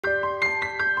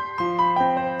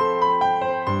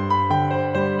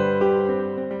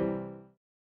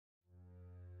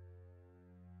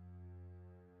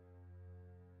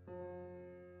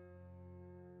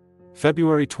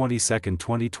February 22,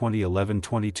 2020,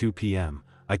 11:22 p.m.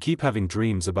 I keep having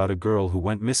dreams about a girl who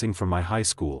went missing from my high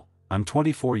school. I'm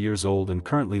 24 years old and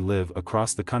currently live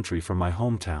across the country from my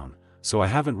hometown, so I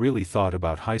haven't really thought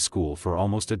about high school for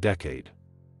almost a decade.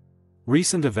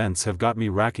 Recent events have got me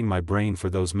racking my brain for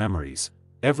those memories.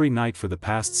 Every night for the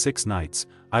past 6 nights,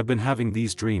 I've been having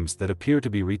these dreams that appear to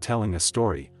be retelling a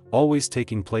story, always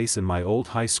taking place in my old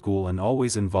high school and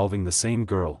always involving the same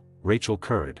girl, Rachel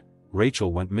Curd.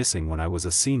 Rachel went missing when I was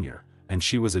a senior, and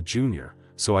she was a junior,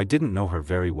 so I didn't know her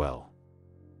very well.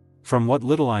 From what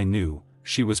little I knew,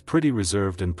 she was pretty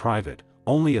reserved and private,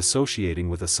 only associating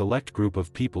with a select group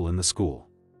of people in the school.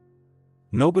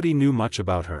 Nobody knew much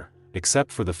about her, except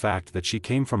for the fact that she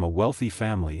came from a wealthy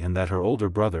family and that her older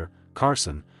brother,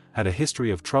 Carson, had a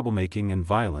history of troublemaking and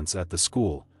violence at the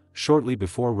school. Shortly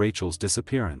before Rachel's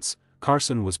disappearance,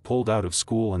 Carson was pulled out of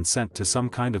school and sent to some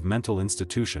kind of mental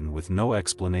institution with no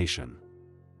explanation.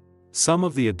 Some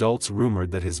of the adults rumored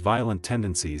that his violent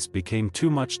tendencies became too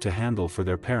much to handle for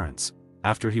their parents.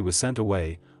 After he was sent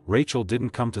away, Rachel didn't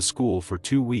come to school for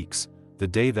 2 weeks. The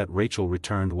day that Rachel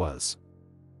returned was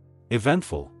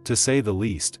eventful, to say the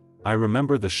least. I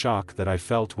remember the shock that I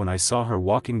felt when I saw her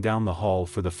walking down the hall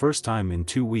for the first time in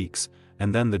 2 weeks,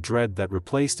 and then the dread that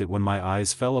replaced it when my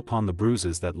eyes fell upon the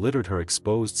bruises that littered her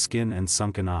exposed skin and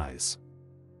sunken eyes.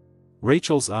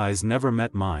 Rachel's eyes never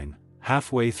met mine.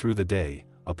 Halfway through the day,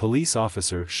 a police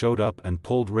officer showed up and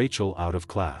pulled Rachel out of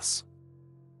class.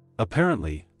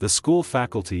 Apparently, the school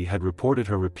faculty had reported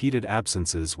her repeated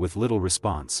absences with little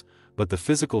response, but the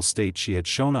physical state she had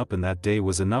shown up in that day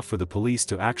was enough for the police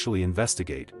to actually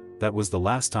investigate. That was the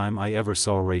last time I ever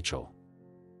saw Rachel.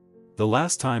 The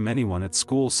last time anyone at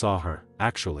school saw her,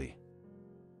 actually.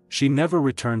 She never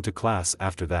returned to class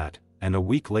after that, and a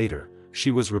week later, she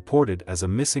was reported as a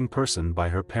missing person by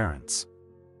her parents.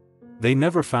 They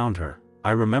never found her.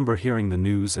 I remember hearing the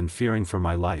news and fearing for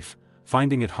my life,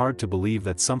 finding it hard to believe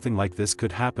that something like this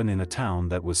could happen in a town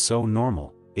that was so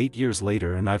normal. 8 years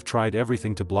later, and I've tried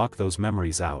everything to block those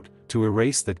memories out, to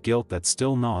erase that guilt that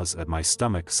still gnaws at my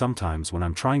stomach sometimes when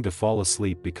I'm trying to fall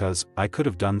asleep because I could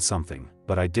have done something,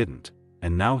 but I didn't.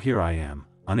 And now here I am,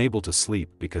 unable to sleep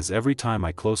because every time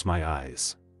I close my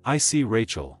eyes, I see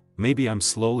Rachel. Maybe I'm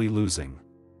slowly losing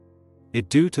it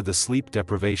due to the sleep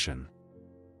deprivation.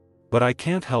 But I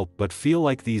can't help but feel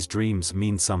like these dreams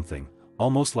mean something,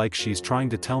 almost like she's trying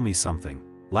to tell me something.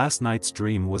 Last night's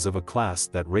dream was of a class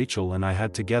that Rachel and I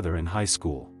had together in high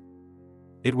school.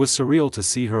 It was surreal to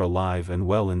see her alive and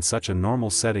well in such a normal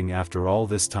setting after all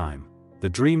this time. The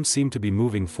dream seemed to be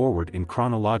moving forward in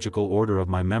chronological order of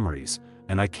my memories,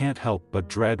 and I can't help but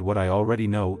dread what I already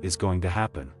know is going to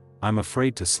happen. I'm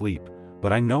afraid to sleep,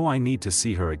 but I know I need to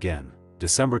see her again.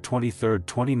 December 23,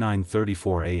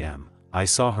 29:34 a.m. I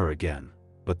saw her again,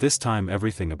 but this time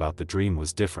everything about the dream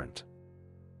was different.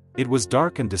 It was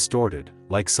dark and distorted,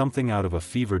 like something out of a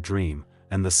fever dream,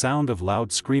 and the sound of loud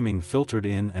screaming filtered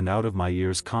in and out of my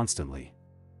ears constantly.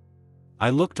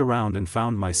 I looked around and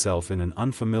found myself in an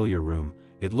unfamiliar room.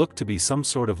 It looked to be some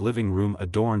sort of living room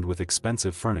adorned with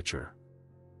expensive furniture.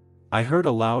 I heard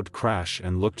a loud crash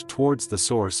and looked towards the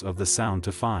source of the sound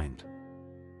to find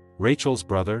Rachel's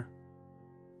brother.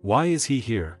 "Why is he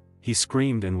here?" he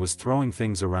screamed and was throwing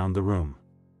things around the room.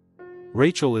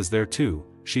 "Rachel is there too.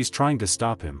 She's trying to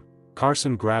stop him."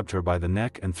 Carson grabbed her by the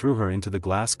neck and threw her into the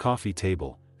glass coffee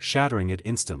table, shattering it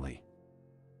instantly.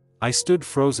 I stood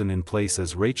frozen in place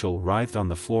as Rachel writhed on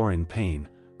the floor in pain,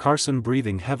 Carson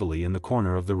breathing heavily in the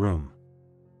corner of the room.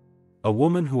 A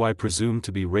woman who I presumed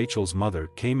to be Rachel's mother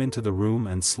came into the room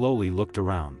and slowly looked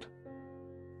around.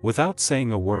 Without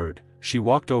saying a word, she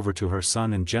walked over to her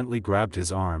son and gently grabbed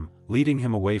his arm, leading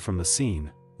him away from the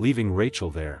scene, leaving Rachel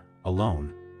there,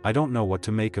 alone. I don't know what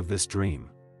to make of this dream.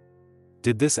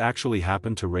 Did this actually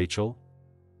happen to Rachel?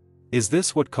 Is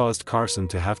this what caused Carson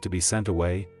to have to be sent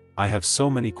away? I have so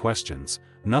many questions.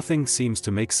 Nothing seems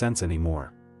to make sense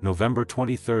anymore. November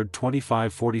 23,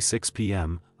 25:46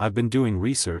 p.m. I've been doing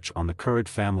research on the Curd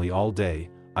family all day.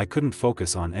 I couldn't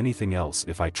focus on anything else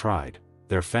if I tried.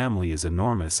 Their family is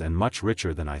enormous and much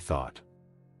richer than I thought.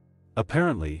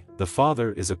 Apparently, the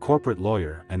father is a corporate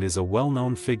lawyer and is a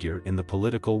well-known figure in the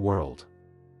political world.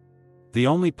 The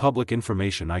only public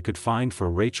information I could find for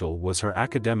Rachel was her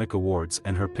academic awards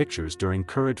and her pictures during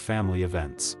Curd family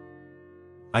events.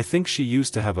 I think she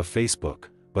used to have a Facebook,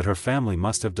 but her family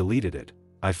must have deleted it.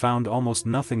 I found almost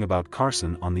nothing about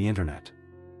Carson on the internet.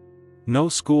 No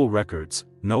school records,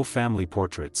 no family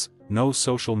portraits, no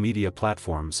social media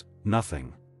platforms,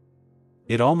 nothing.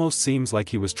 It almost seems like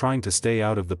he was trying to stay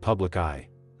out of the public eye.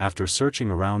 After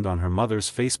searching around on her mother's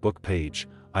Facebook page,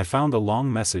 I found a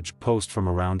long message post from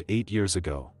around 8 years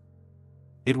ago.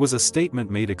 It was a statement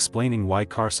made explaining why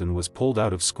Carson was pulled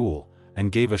out of school,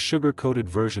 and gave a sugar-coated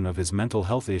version of his mental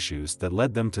health issues that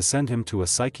led them to send him to a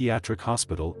psychiatric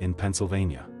hospital in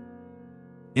Pennsylvania.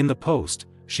 In the post,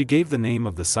 she gave the name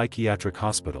of the psychiatric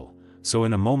hospital, so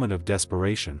in a moment of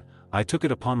desperation, I took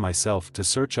it upon myself to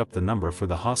search up the number for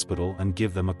the hospital and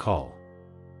give them a call.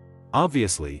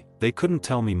 Obviously, they couldn't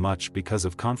tell me much because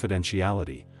of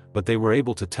confidentiality, but they were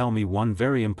able to tell me one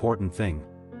very important thing: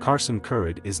 Carson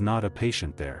Currid is not a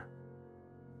patient there.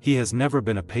 He has never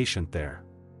been a patient there.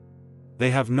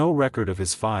 They have no record of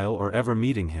his file or ever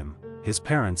meeting him. His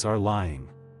parents are lying.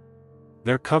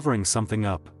 They're covering something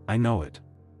up, I know it.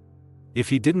 If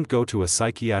he didn't go to a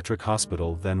psychiatric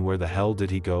hospital, then where the hell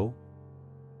did he go?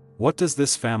 What does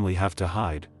this family have to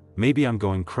hide? Maybe I'm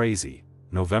going crazy.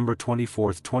 November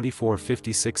 24th,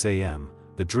 24:56 a.m.,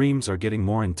 the dreams are getting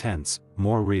more intense,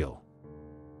 more real.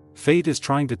 Fate is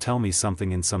trying to tell me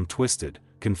something in some twisted,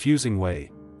 confusing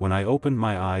way. When I opened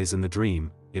my eyes in the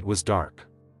dream, it was dark.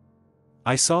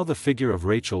 I saw the figure of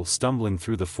Rachel stumbling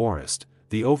through the forest,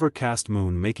 the overcast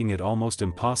moon making it almost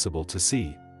impossible to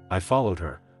see. I followed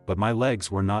her, but my legs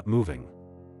were not moving.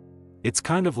 It's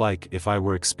kind of like if I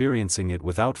were experiencing it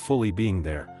without fully being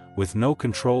there, with no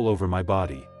control over my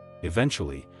body.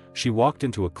 Eventually, she walked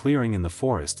into a clearing in the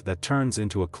forest that turns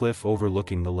into a cliff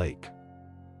overlooking the lake.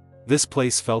 This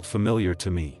place felt familiar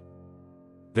to me.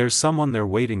 There's someone there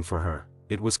waiting for her.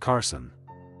 It was Carson.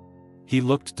 He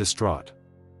looked distraught.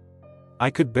 I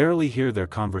could barely hear their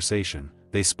conversation.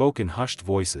 They spoke in hushed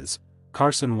voices.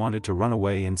 Carson wanted to run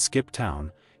away and skip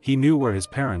town. He knew where his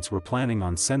parents were planning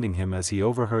on sending him as he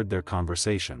overheard their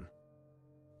conversation.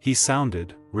 He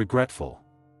sounded regretful.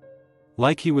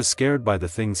 Like he was scared by the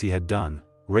things he had done.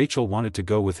 Rachel wanted to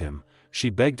go with him. She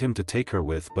begged him to take her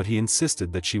with, but he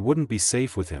insisted that she wouldn't be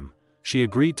safe with him. She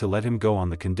agreed to let him go on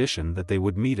the condition that they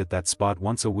would meet at that spot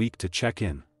once a week to check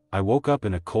in. I woke up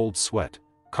in a cold sweat.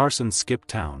 Carson skipped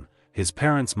town. His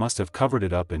parents must have covered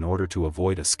it up in order to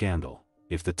avoid a scandal.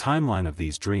 If the timeline of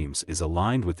these dreams is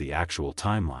aligned with the actual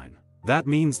timeline, that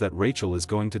means that Rachel is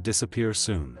going to disappear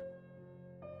soon.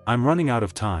 I'm running out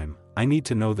of time. I need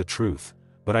to know the truth,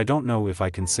 but I don't know if I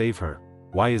can save her.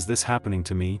 Why is this happening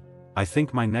to me? I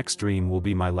think my next dream will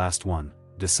be my last one.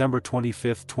 December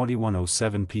 25th,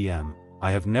 21:07 p.m.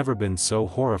 I have never been so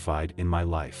horrified in my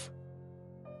life.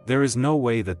 There is no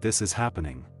way that this is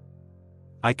happening.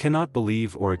 I cannot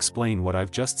believe or explain what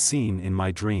I've just seen in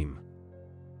my dream.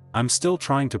 I'm still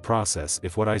trying to process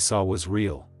if what I saw was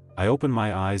real. I open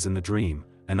my eyes in the dream,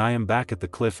 and I am back at the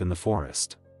cliff in the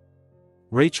forest.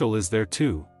 Rachel is there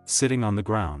too, sitting on the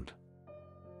ground.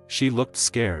 She looked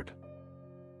scared.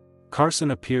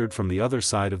 Carson appeared from the other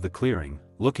side of the clearing,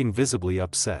 looking visibly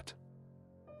upset.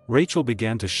 Rachel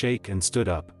began to shake and stood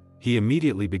up. He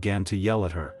immediately began to yell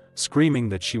at her, screaming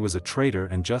that she was a traitor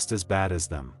and just as bad as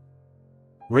them.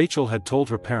 Rachel had told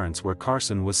her parents where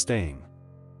Carson was staying.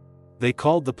 They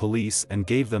called the police and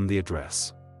gave them the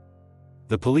address.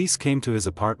 The police came to his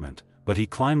apartment, but he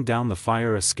climbed down the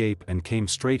fire escape and came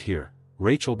straight here.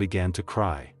 Rachel began to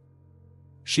cry.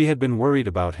 She had been worried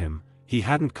about him. He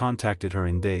hadn't contacted her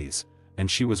in days, and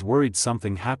she was worried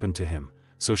something happened to him,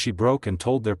 so she broke and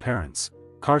told their parents.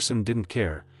 Carson didn't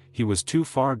care. He was too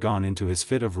far gone into his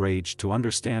fit of rage to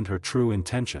understand her true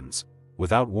intentions.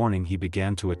 Without warning, he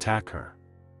began to attack her,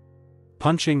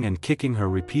 punching and kicking her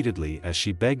repeatedly as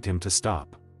she begged him to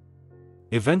stop.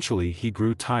 Eventually he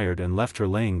grew tired and left her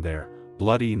laying there,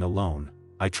 bloody and alone.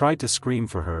 I tried to scream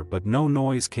for her, but no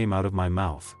noise came out of my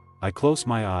mouth. I closed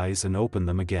my eyes and opened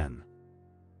them again.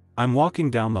 I'm walking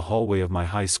down the hallway of my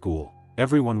high school.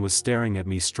 Everyone was staring at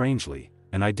me strangely,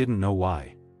 and I didn't know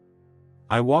why.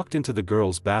 I walked into the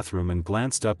girls' bathroom and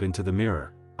glanced up into the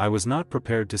mirror. I was not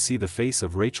prepared to see the face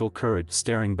of Rachel Currid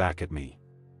staring back at me.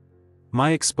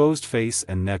 My exposed face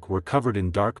and neck were covered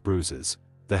in dark bruises.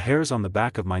 The hairs on the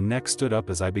back of my neck stood up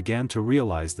as I began to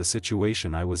realize the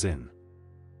situation I was in.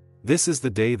 This is the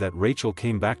day that Rachel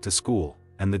came back to school,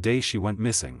 and the day she went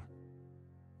missing.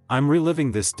 I'm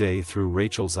reliving this day through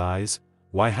Rachel's eyes.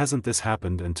 Why hasn't this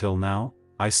happened until now?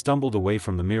 I stumbled away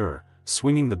from the mirror,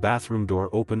 swinging the bathroom door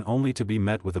open only to be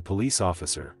met with a police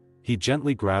officer. He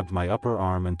gently grabbed my upper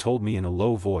arm and told me in a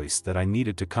low voice that I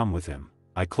needed to come with him.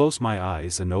 I closed my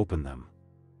eyes and opened them.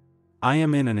 I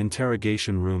am in an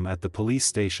interrogation room at the police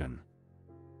station.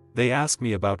 They ask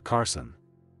me about Carson.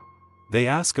 They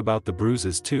ask about the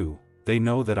bruises too. They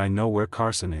know that I know where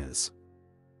Carson is.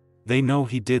 They know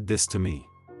he did this to me.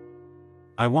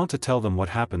 I want to tell them what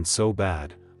happened so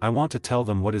bad. I want to tell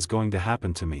them what is going to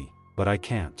happen to me, but I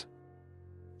can't.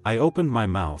 I opened my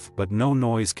mouth but no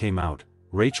noise came out.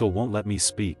 Rachel won't let me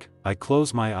speak. I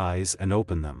close my eyes and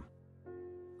open them.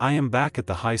 I am back at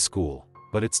the high school,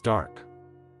 but it's dark.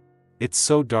 It's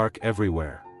so dark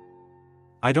everywhere.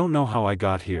 I don't know how I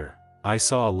got here. I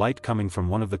saw a light coming from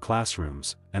one of the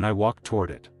classrooms, and I walked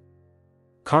toward it.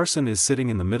 Carson is sitting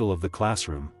in the middle of the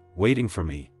classroom, waiting for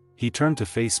me. He turned to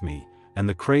face me, and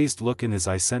the crazed look in his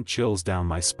eye sent chills down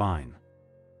my spine.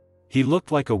 He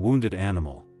looked like a wounded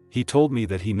animal. He told me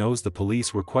that he knows the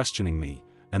police were questioning me,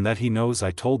 and that he knows I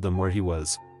told them where he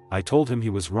was. I told him he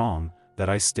was wrong, that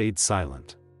I stayed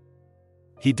silent.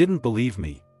 He didn't believe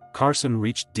me. Carson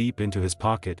reached deep into his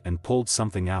pocket and pulled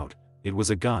something out. It was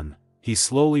a gun. He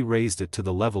slowly raised it to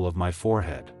the level of my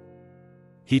forehead.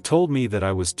 He told me that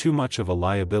I was too much of a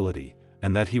liability,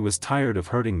 and that he was tired of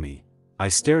hurting me. I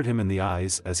stared him in the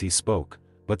eyes as he spoke,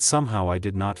 but somehow I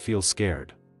did not feel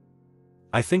scared.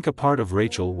 I think a part of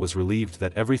Rachel was relieved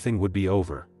that everything would be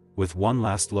over. With one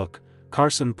last look,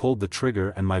 Carson pulled the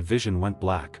trigger and my vision went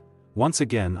black. Once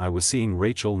again I was seeing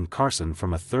Rachel and Carson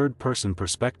from a third-person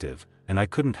perspective, and I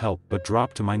couldn't help but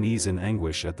drop to my knees in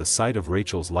anguish at the sight of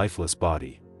Rachel's lifeless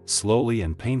body. Slowly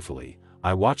and painfully,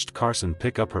 I watched Carson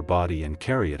pick up her body and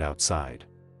carry it outside.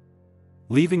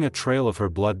 Leaving a trail of her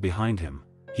blood behind him,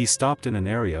 he stopped in an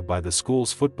area by the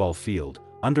school's football field,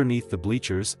 underneath the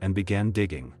bleachers, and began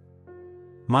digging.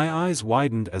 My eyes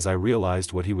widened as I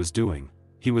realized what he was doing.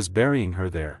 He was burying her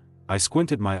there. I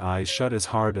squinted my eyes shut as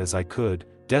hard as I could,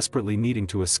 desperately needing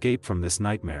to escape from this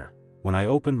nightmare. When I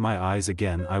opened my eyes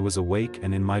again, I was awake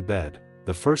and in my bed.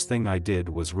 The first thing I did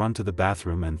was run to the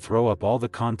bathroom and throw up all the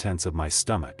contents of my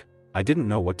stomach. I didn't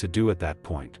know what to do at that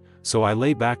point, so I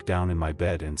lay back down in my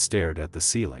bed and stared at the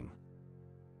ceiling.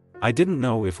 I didn't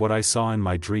know if what I saw in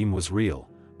my dream was real,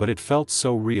 but it felt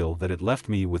so real that it left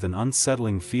me with an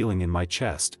unsettling feeling in my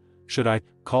chest. Should I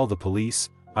call the police?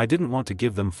 I didn't want to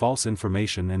give them false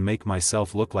information and make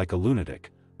myself look like a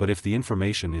lunatic, but if the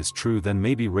information is true, then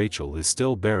maybe Rachel is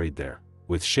still buried there.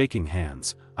 With shaking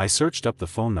hands, I searched up the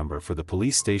phone number for the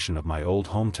police station of my old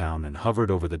hometown and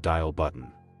hovered over the dial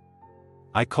button.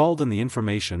 I called, and the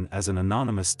information as an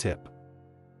anonymous tip.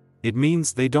 It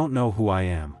means they don't know who I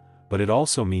am, but it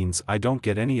also means I don't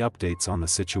get any updates on the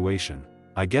situation.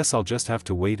 I guess I'll just have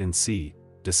to wait and see.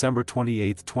 December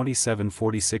 28,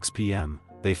 27:46 p.m.,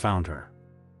 they found her.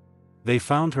 They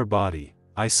found her body.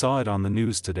 I saw it on the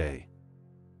news today.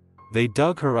 They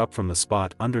dug her up from the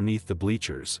spot underneath the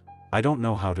bleachers. I don't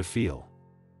know how to feel.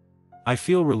 I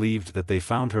feel relieved that they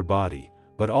found her body,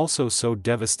 but also so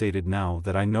devastated now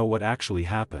that I know what actually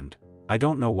happened. I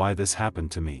don't know why this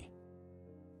happened to me.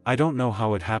 I don't know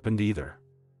how it happened either.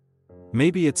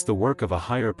 Maybe it's the work of a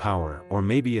higher power, or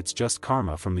maybe it's just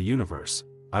karma from the universe.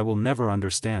 I will never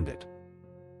understand it.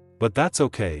 But that's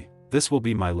okay. This will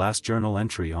be my last journal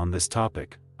entry on this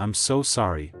topic. I'm so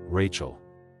sorry, Rachel.